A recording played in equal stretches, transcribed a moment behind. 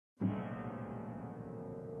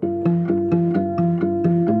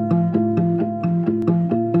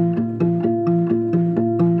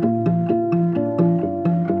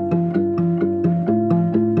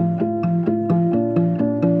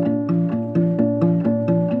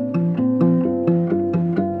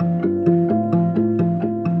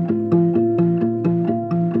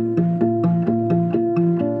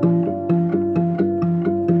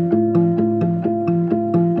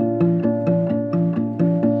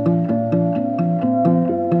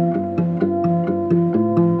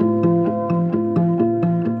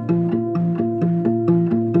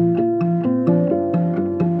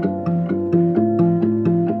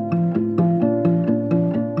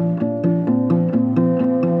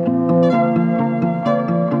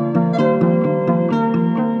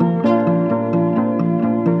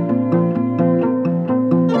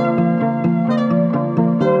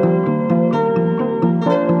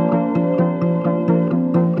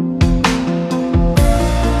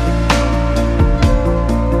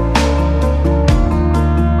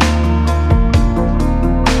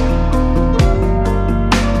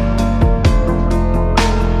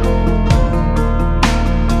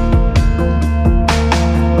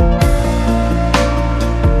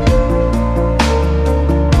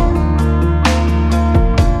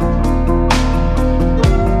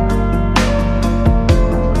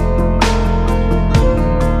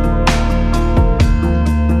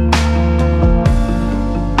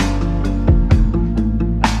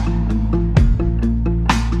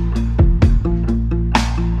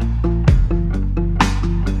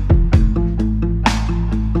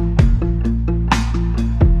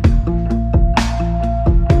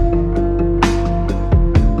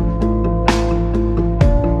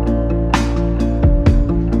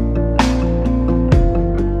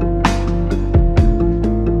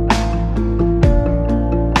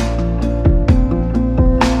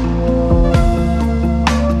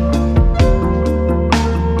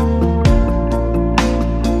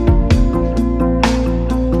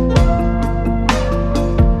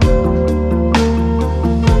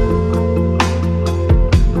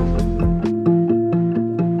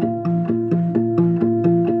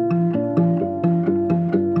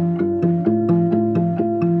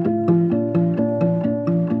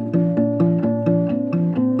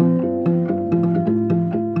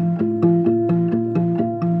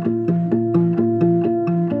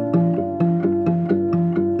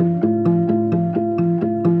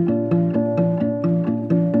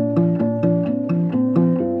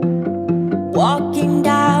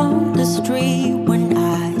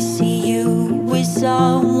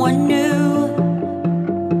someone new.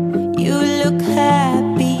 You look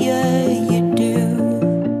happier, you do.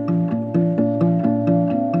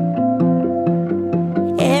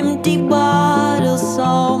 Empty bottles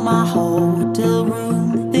on my hotel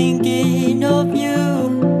room, thinking of you.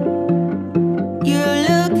 You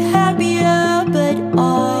look happier, but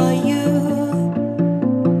are you?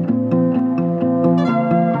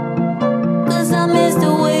 'Cause I miss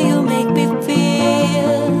the way you make me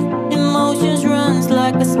feel. Emotions runs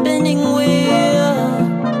like a spinning wheel.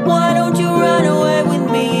 Why don't you run away with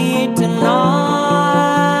me tonight?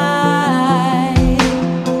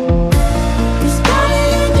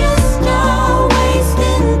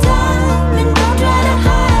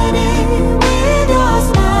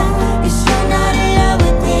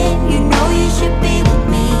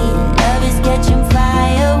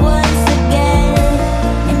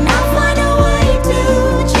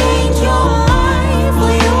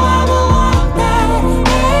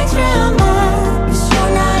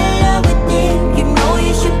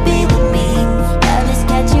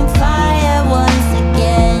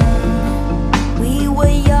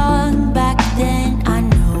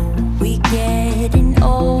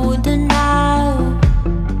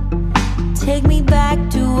 Take me back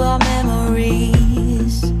to our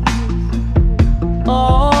memories.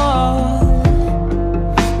 Oh,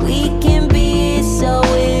 we can be so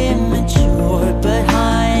immature, but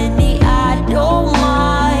honey, I don't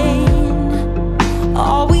mind.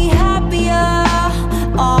 Are we happier?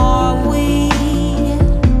 Are we?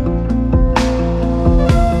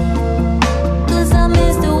 'Cause I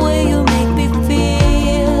miss the way you make me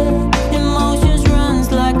feel. Emotions runs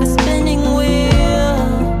like a spinning wheel.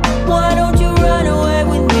 Why don't you run away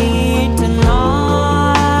with me tonight?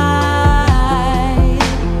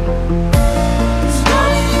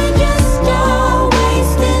 Darling, you're just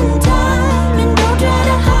wasting time, and don't try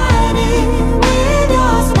to hide it with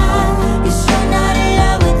your smile. 'Cause you're not in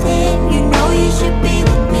love with him, you know you should be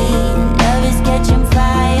with me. Love is catching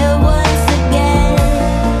fire once again,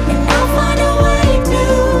 and I'll find a way to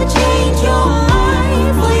change your mind.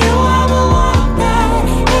 For you I will walk that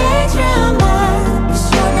extra mile. 'Cause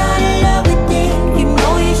you're not in love with him, you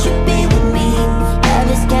know you should be with me. Love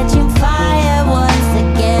is catching fire once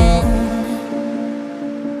again.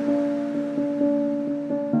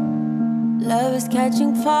 Love is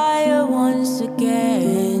catching fire once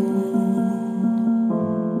again.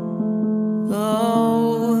 Oh.